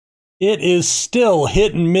It is still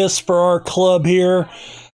hit and miss for our club here.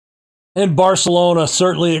 And Barcelona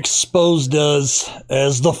certainly exposed us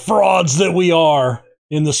as the frauds that we are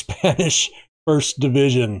in the Spanish First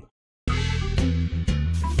Division.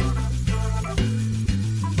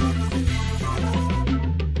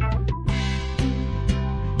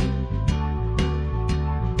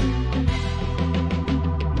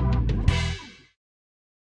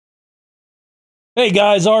 Hey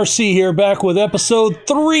guys, RC here, back with episode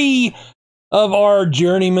 3 of our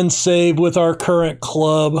Journeyman Save with our current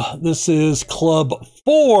club. This is Club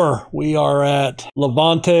 4. We are at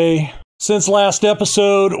Levante. Since last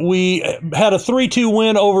episode, we had a 3-2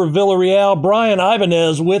 win over Villarreal. Brian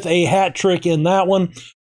Ibanez with a hat trick in that one.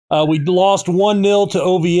 We lost 1-0 to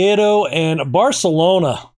Oviedo, and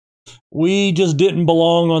Barcelona, we just didn't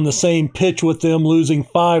belong on the same pitch with them, losing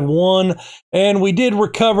 5-1. And we did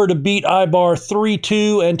recover to beat Eibar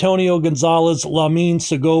 3-2. Antonio Gonzalez, Lamine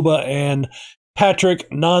Segoba, and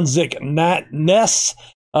Patrick Ness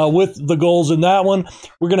with the goals in that one.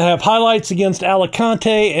 We're going to have highlights against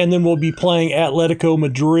Alicante, and then we'll be playing Atletico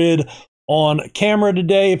Madrid on camera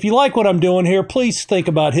today. If you like what I'm doing here, please think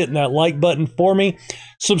about hitting that like button for me.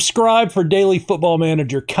 Subscribe for daily Football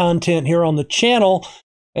Manager content here on the channel.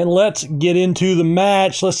 And let's get into the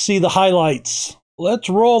match. Let's see the highlights. Let's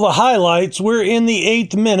roll the highlights. We're in the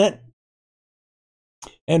 8th minute.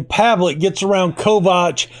 And Pavlik gets around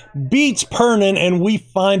Kovac, beats Pernin, and we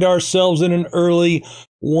find ourselves in an early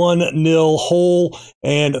 1-0 hole.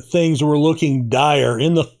 And things were looking dire.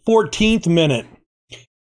 In the 14th minute,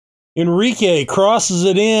 Enrique crosses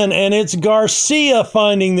it in, and it's Garcia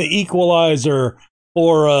finding the equalizer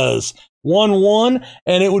for us. 1-1,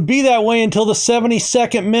 and it would be that way until the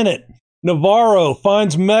 72nd minute. Navarro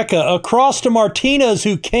finds Mecca across to Martinez,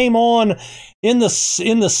 who came on in the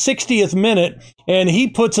 60th minute, and he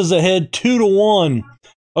puts us ahead 2-1.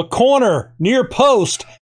 A corner near post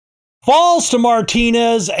falls to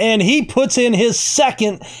Martinez, and he puts in his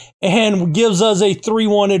second and gives us a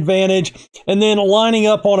 3-1 advantage. And then lining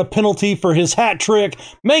up on a penalty for his hat trick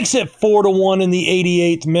makes it 4-1 in the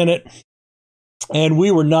 88th minute. And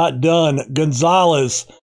we were not done. Gonzalez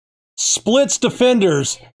splits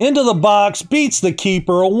defenders into the box, beats the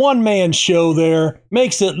keeper. A one-man show there.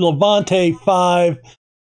 Makes it Levante 5,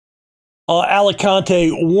 Alicante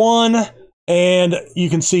 1. And you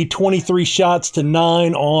can see 23 shots to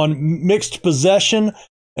 9 on mixed possession.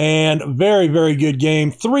 And very, very good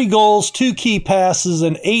game. 3 goals, 2 key passes,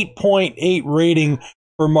 and 8.8 rating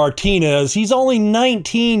for Martinez. He's only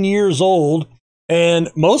 19 years old. And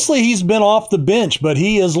mostly he's been off the bench, but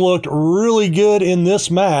he has looked really good in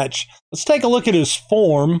this match. Let's take a look at his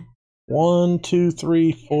form. 1, 2,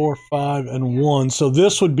 3, 4, 5, and 1. So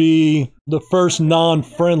this would be the first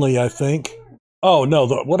non-friendly, I think. Oh, no,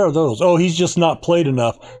 what are those? Oh, he's just not played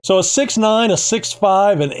enough. So a 6'9", a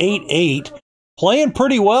 6'5", an 8'8". Playing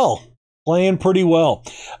pretty well. Playing pretty well.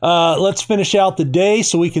 Let's finish out the day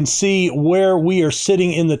so we can see where we are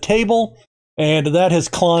sitting in the table. And that has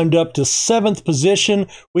climbed up to 7th position.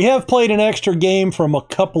 We have played an extra game from a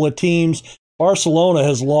couple of teams. Barcelona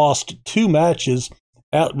has lost 2 matches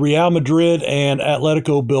at Real Madrid and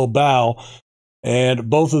Atletico Bilbao. And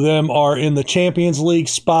both of them are in the Champions League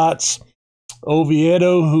spots.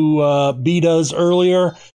 Oviedo, who beat us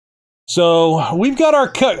earlier. So we've got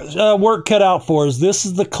our work cut out for us. This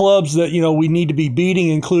is the clubs that, we need to be beating,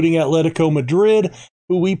 including Atletico Madrid,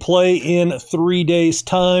 who we play in 3 days'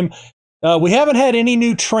 time. We haven't had any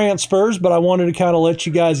new transfers, but I wanted to kind of let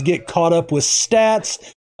you guys get caught up with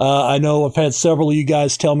stats. I know I've had several of you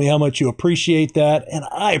guys tell me how much you appreciate that, and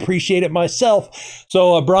I appreciate it myself.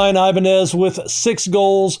 So Brian Ibanez with 6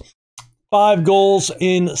 goals, 5 goals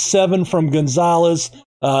in 7 from Gonzalez.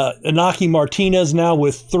 Inaki Martinez now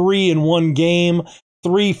with 3 in 1 game,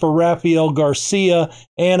 3 for Rafael Garcia,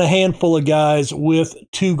 and a handful of guys with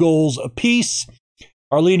 2 goals apiece.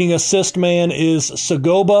 Our leading assist man is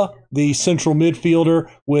Segoba, the central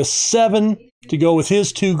midfielder, with 7 to go with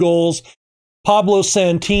his 2 goals. Pablo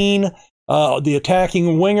Santin, the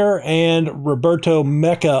attacking winger, and Roberto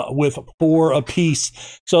Mecca with 4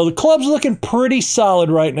 apiece. So the club's looking pretty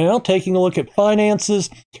solid right now. Taking a look at finances,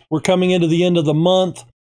 we're coming into the end of the month.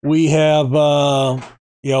 We have,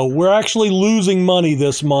 we're actually losing money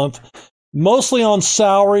this month, mostly on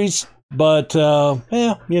salaries. But,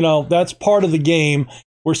 that's part of the game.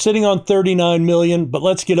 We're sitting on 39 million, but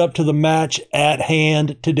let's get up to the match at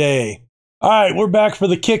hand today. All right, we're back for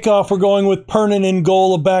the kickoff. We're going with Pernin in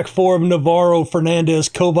goal, a back 4 of Navarro, Fernandez,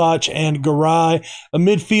 Kovac, and Garay. A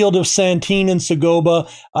midfield of Santin and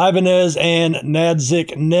Segoba, Ibanez and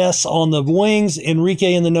Nadzik Ness on the wings,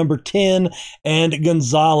 Enrique in the number 10, and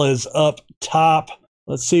Gonzalez up top.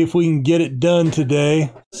 Let's see if we can get it done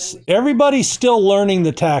today. Everybody's still learning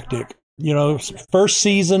the tactic. You know, first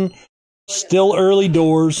season, still early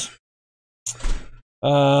doors.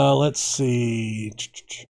 Let's see.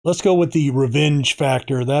 Let's go with the revenge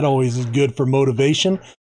factor. That always is good for motivation.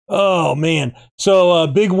 Oh, man. So,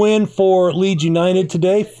 big win for Leeds United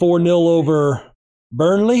today. 4-0 over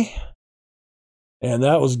Burnley. And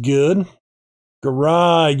that was good.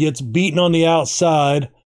 Garay gets beaten on the outside.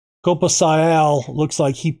 Copa Sayal looks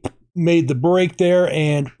like he made the break there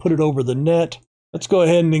and put it over the net. Let's go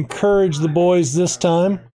ahead and encourage the boys this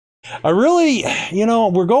time. I really, you know,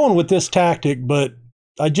 we're going with this tactic, but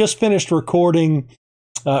I just finished recording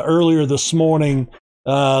earlier this morning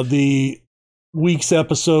the week's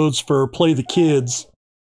episodes for Play the Kids,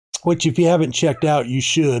 which if you haven't checked out, you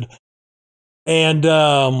should. And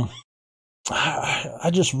I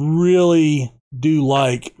just really do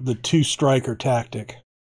like the two-striker tactic.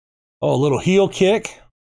 Oh, a little heel kick.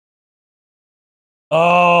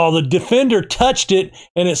 Oh, the defender touched it,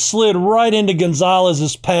 and it slid right into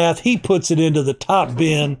Gonzalez's path. He puts it into the top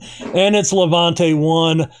bin, and it's Levante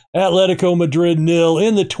 1, Atletico Madrid 0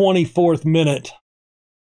 in the 24th minute.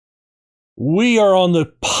 We are on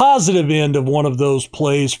the positive end of one of those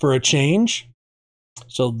plays for a change,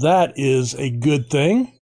 so that is a good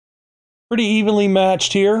thing. Pretty evenly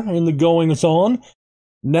matched here in the goings-on.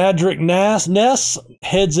 Nadric Ness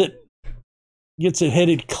heads it, gets it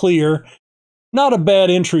headed clear. Not a bad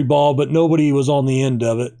entry ball, but nobody was on the end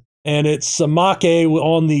of it. And it's Samake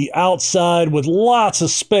on the outside with lots of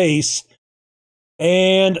space.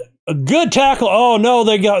 And a good tackle. Oh, no,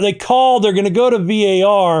 they called. They're going to go to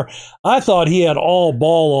VAR. I thought he had all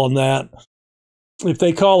ball on that. If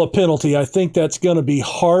they call a penalty, I think that's going to be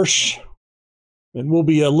harsh. And we'll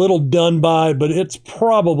be a little done by, but it's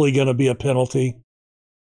probably going to be a penalty.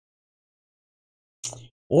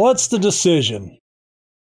 What's the decision?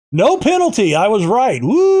 No penalty. I was right.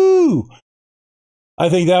 Woo! I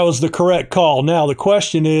think that was the correct call. Now, the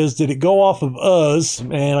question is, did it go off of us?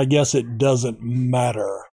 And I guess it doesn't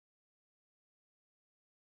matter.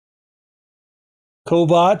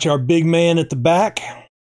 Kovac, our big man at the back.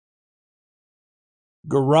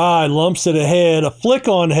 Garay lumps it ahead. A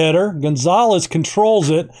flick-on header. Gonzalez controls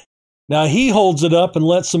it. Now he holds it up and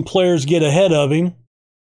lets some players get ahead of him.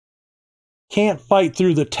 Can't fight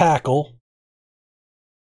through the tackle.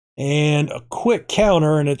 And a quick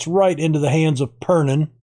counter, and it's right into the hands of Pernin.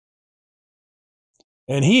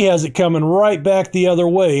 And he has it coming right back the other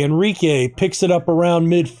way. Enrique picks it up around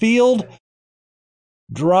midfield.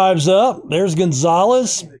 Drives up. There's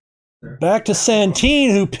Gonzalez. Back to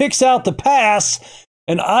Santin, who picks out the pass.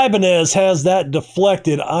 And Ibanez has that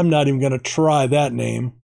deflected. I'm not even going to try that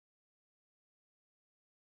name.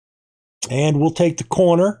 And we'll take the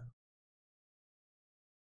corner.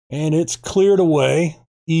 And it's cleared away.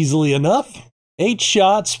 Easily enough. 8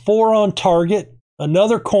 shots, 4 on target.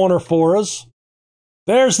 Another corner for us.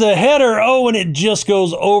 There's the header. Oh, and it just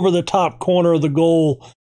goes over the top corner of the goal.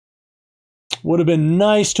 Would have been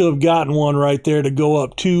nice to have gotten one right there to go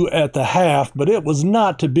up 2 at the half, but it was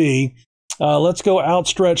not to be. Let's go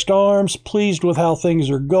outstretched arms. Pleased with how things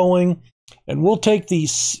are going. And we'll take the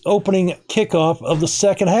opening kickoff of the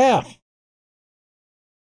second half.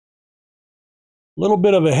 Little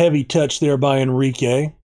bit of a heavy touch there by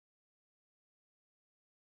Enrique.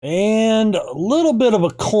 And a little bit of a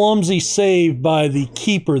clumsy save by the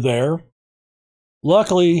keeper there.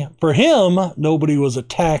 Luckily for him, nobody was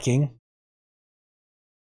attacking.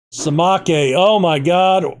 Samake, oh my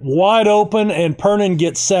God, wide open, and Pernin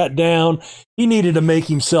gets sat down. He needed to make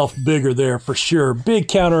himself bigger there for sure. Big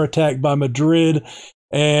counterattack by Madrid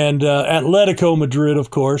and Atletico Madrid, of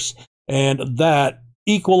course. And that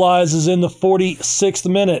equalizes in the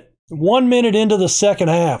 46th minute. 1 minute into the second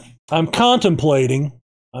half. I'm contemplating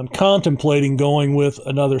going with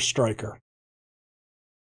another striker.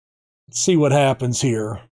 Let's see what happens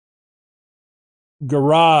here.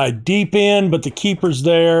 Garay deep in, but the keeper's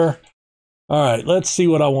there. All right, let's see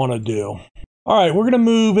what I want to do. All right, we're going to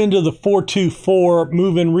move into the 4-2-4,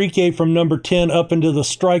 move Enrique from number 10 up into the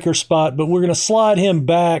striker spot, but we're going to slide him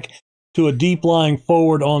back to a deep lying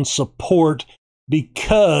forward on support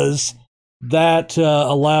because that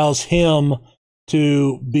allows him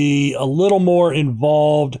to be a little more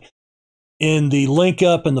involved in the link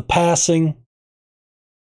up and the passing.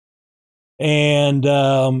 And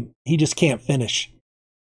he just can't finish.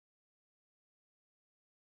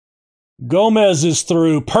 Gomez is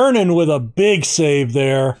through. Pernin with a big save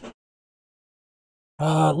there.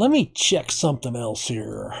 Let me check something else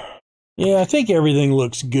here. Yeah, I think everything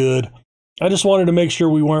looks good. I just wanted to make sure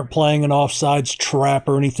we weren't playing an offsides trap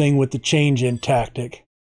or anything with the change-in tactic.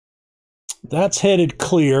 That's headed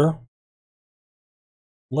clear.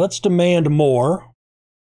 Let's demand more.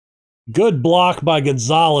 Good block by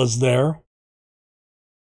Gonzalez there.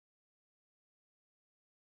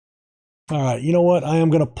 All right, you know what? I'm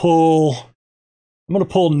going to pull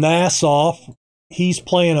Nass off. He's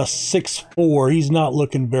playing a 6-4. He's not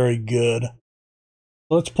looking very good.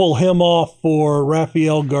 Let's pull him off for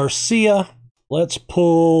Rafael Garcia. Let's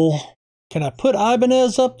pull... Can I put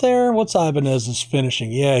Ibanez up there? What's Ibanez's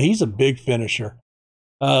finishing? Yeah, he's a big finisher.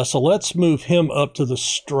 So let's move him up to the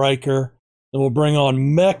striker. Then we'll bring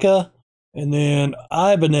on Mecca. And then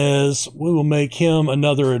Ibanez, we will make him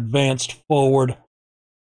another advanced forward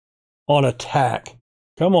on attack.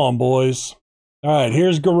 Come on, boys. All right,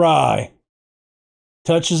 here's Garay.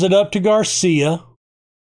 Touches it up to Garcia.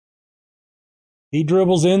 He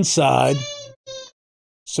dribbles inside.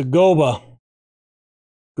 Segovia.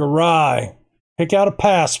 Garay. Pick out a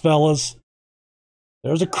pass, fellas.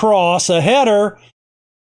 There's a cross, a header.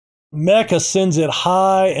 Mecca sends it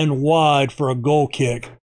high and wide for a goal kick.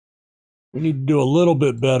 We need to do a little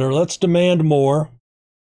bit better. Let's demand more.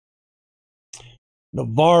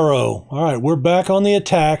 Navarro. All right, we're back on the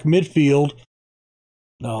attack, midfield.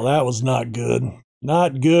 No, that was not good.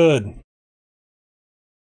 Not good.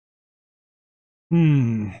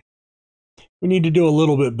 We need to do a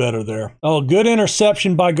little bit better there. Oh, good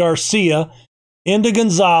interception by Garcia. Into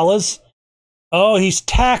Gonzalez. Oh, he's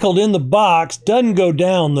tackled in the box. Doesn't go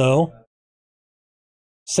down, though.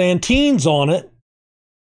 Santine's on it.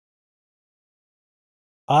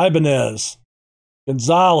 Ibanez.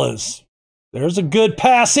 Gonzalez. There's a good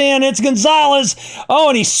pass in. It's Gonzalez. Oh,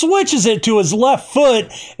 and he switches it to his left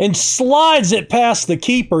foot and slides it past the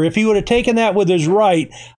keeper. If he would have taken that with his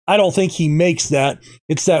right, I don't think he makes that.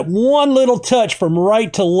 It's that one little touch from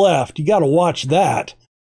right to left. You got to watch that.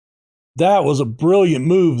 That was a brilliant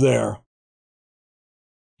move there.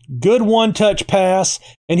 Good one-touch pass.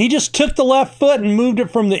 And he just took the left foot and moved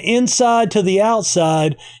it from the inside to the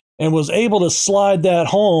outside and was able to slide that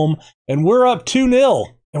home. And we're up 2-0.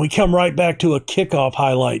 And we come right back to a kickoff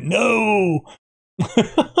highlight. No!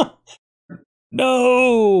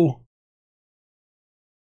 No!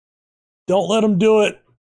 Don't let him do it.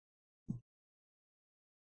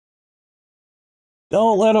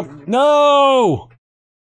 Don't let him. No!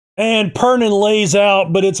 And Pernin lays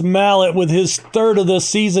out, but it's Mallet with his third of the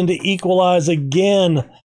season to equalize again.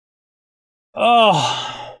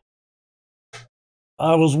 Oh.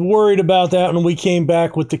 I was worried about that when we came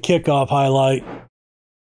back with the kickoff highlight.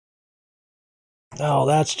 Oh,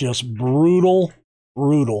 that's just brutal,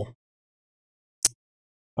 brutal.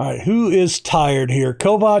 All right, who is tired here?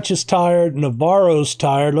 Kovac is tired. Navarro's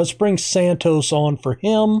tired. Let's bring Santos on for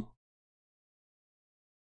him.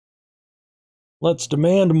 Let's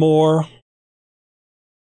demand more.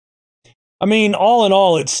 I mean, all in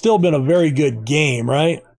all, it's still been a very good game,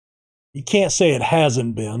 right? You can't say it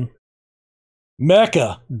hasn't been.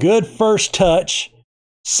 Mecca, good first touch.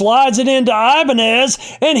 Slides it into Ibanez,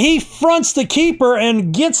 and he fronts the keeper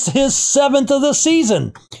and gets his 7th of the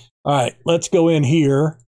season. All right, let's go in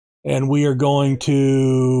here, and we are going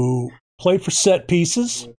to play for set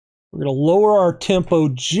pieces. We're going to lower our tempo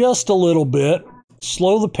just a little bit,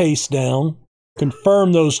 slow the pace down,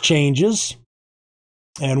 confirm those changes,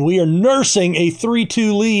 and we are nursing a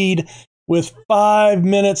 3-2 lead with 5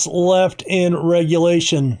 minutes left in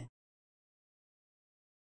regulation.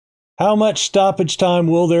 How much stoppage time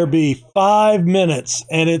will there be? 5 minutes,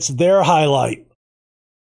 and it's their highlight.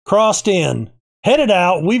 Crossed in, headed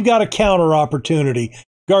out. We've got a counter opportunity.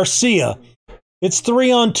 Garcia, it's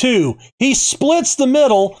 3-on-2. He splits the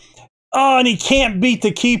middle. Oh, and he can't beat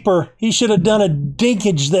the keeper. He should have done a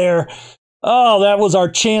dinkage there. Oh, that was our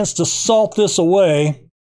chance to salt this away.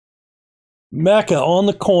 Mecca on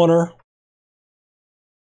the corner.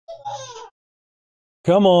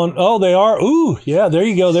 Come on. Oh, they are. Ooh, yeah, there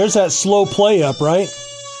you go. There's that slow play up, right?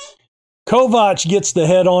 Kovac gets the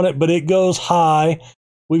head on it, but it goes high.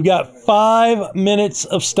 We've got 5 minutes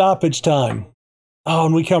of stoppage time. Oh,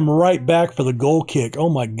 and we come right back for the goal kick. Oh,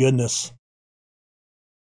 my goodness.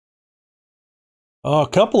 Oh, a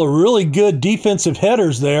couple of really good defensive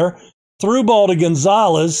headers there. Through ball to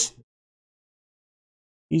Gonzalez.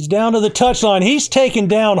 He's down to the touchline. He's taken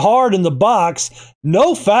down hard in the box.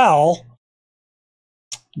 No foul.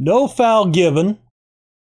 No foul given.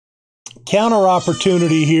 Counter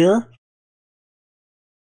opportunity here.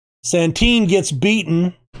 Santine gets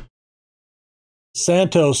beaten.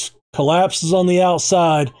 Santos collapses on the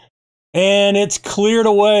outside. And it's cleared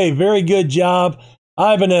away. Very good job.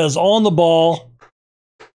 Ibanez on the ball.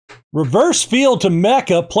 Reverse field to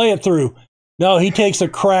Mecca. Play it through. No, he takes a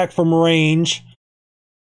crack from range.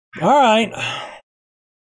 All right.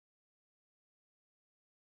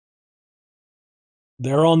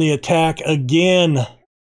 They're on the attack again.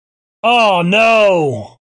 Oh,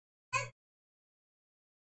 no.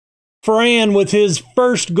 Fran with his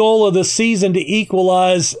first goal of the season to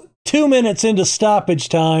equalize 2 minutes into stoppage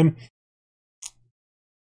time.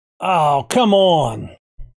 Oh, come on.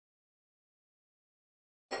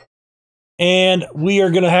 And we are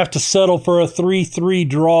going to have to settle for a 3-3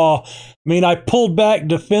 draw. I mean, I pulled back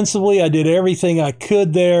defensively. I did everything I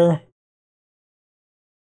could there.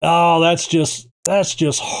 Oh, that's just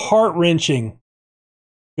heart-wrenching.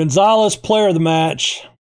 Gonzalez, player of the match.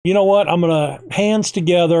 You know what? I'm going to hands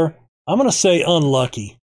together. I'm going to say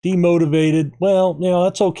unlucky. Demotivated. Well, you know,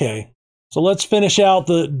 that's okay. So let's finish out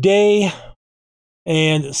the day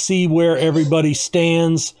and see where everybody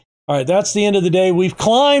stands. All right, that's the end of the day. We've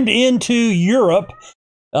climbed into Europe,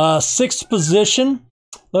 6th position.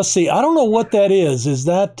 Let's see. I don't know what that is. Is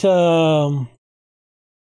that so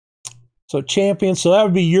champion? So that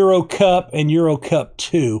would be Euro Cup and Euro Cup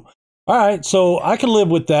 2. All right, so I can live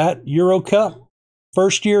with that. Euro Cup,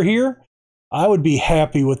 first year here. I would be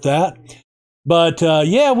happy with that. But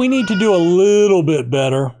yeah, we need to do a little bit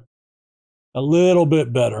better. A little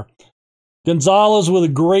bit better. Gonzalez with a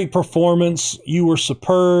great performance. You were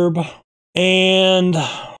superb. And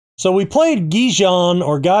so we played Gijon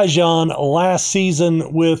last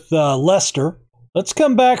season with Leicester. Let's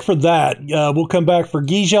come back for that. We'll come back for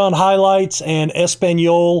Gijon highlights, and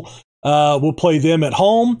Espanyol. We'll play them at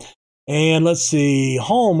home. And let's see,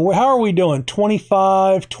 home, how are we doing?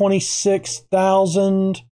 25,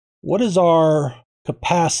 26,000. What is our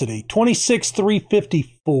capacity?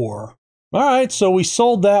 26,354. All right, so we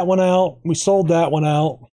sold that one out. We sold that one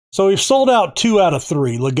out. So we've sold out 2 out of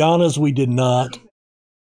 3. Laganas we did not.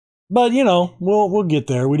 But, you know, we'll get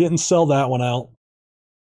there. We didn't sell that one out.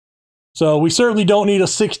 So we certainly don't need a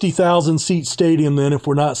 60,000 seat stadium then if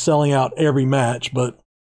we're not selling out every match. But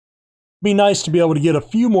it'd be nice to be able to get a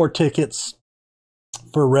few more tickets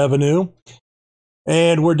for revenue.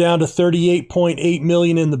 And we're down to 38.8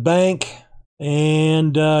 million in the bank.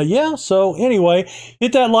 And yeah, so anyway,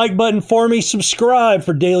 hit that like button for me, subscribe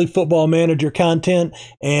for daily Football Manager content,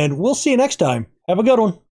 and we'll see you next time. Have a good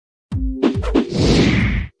one.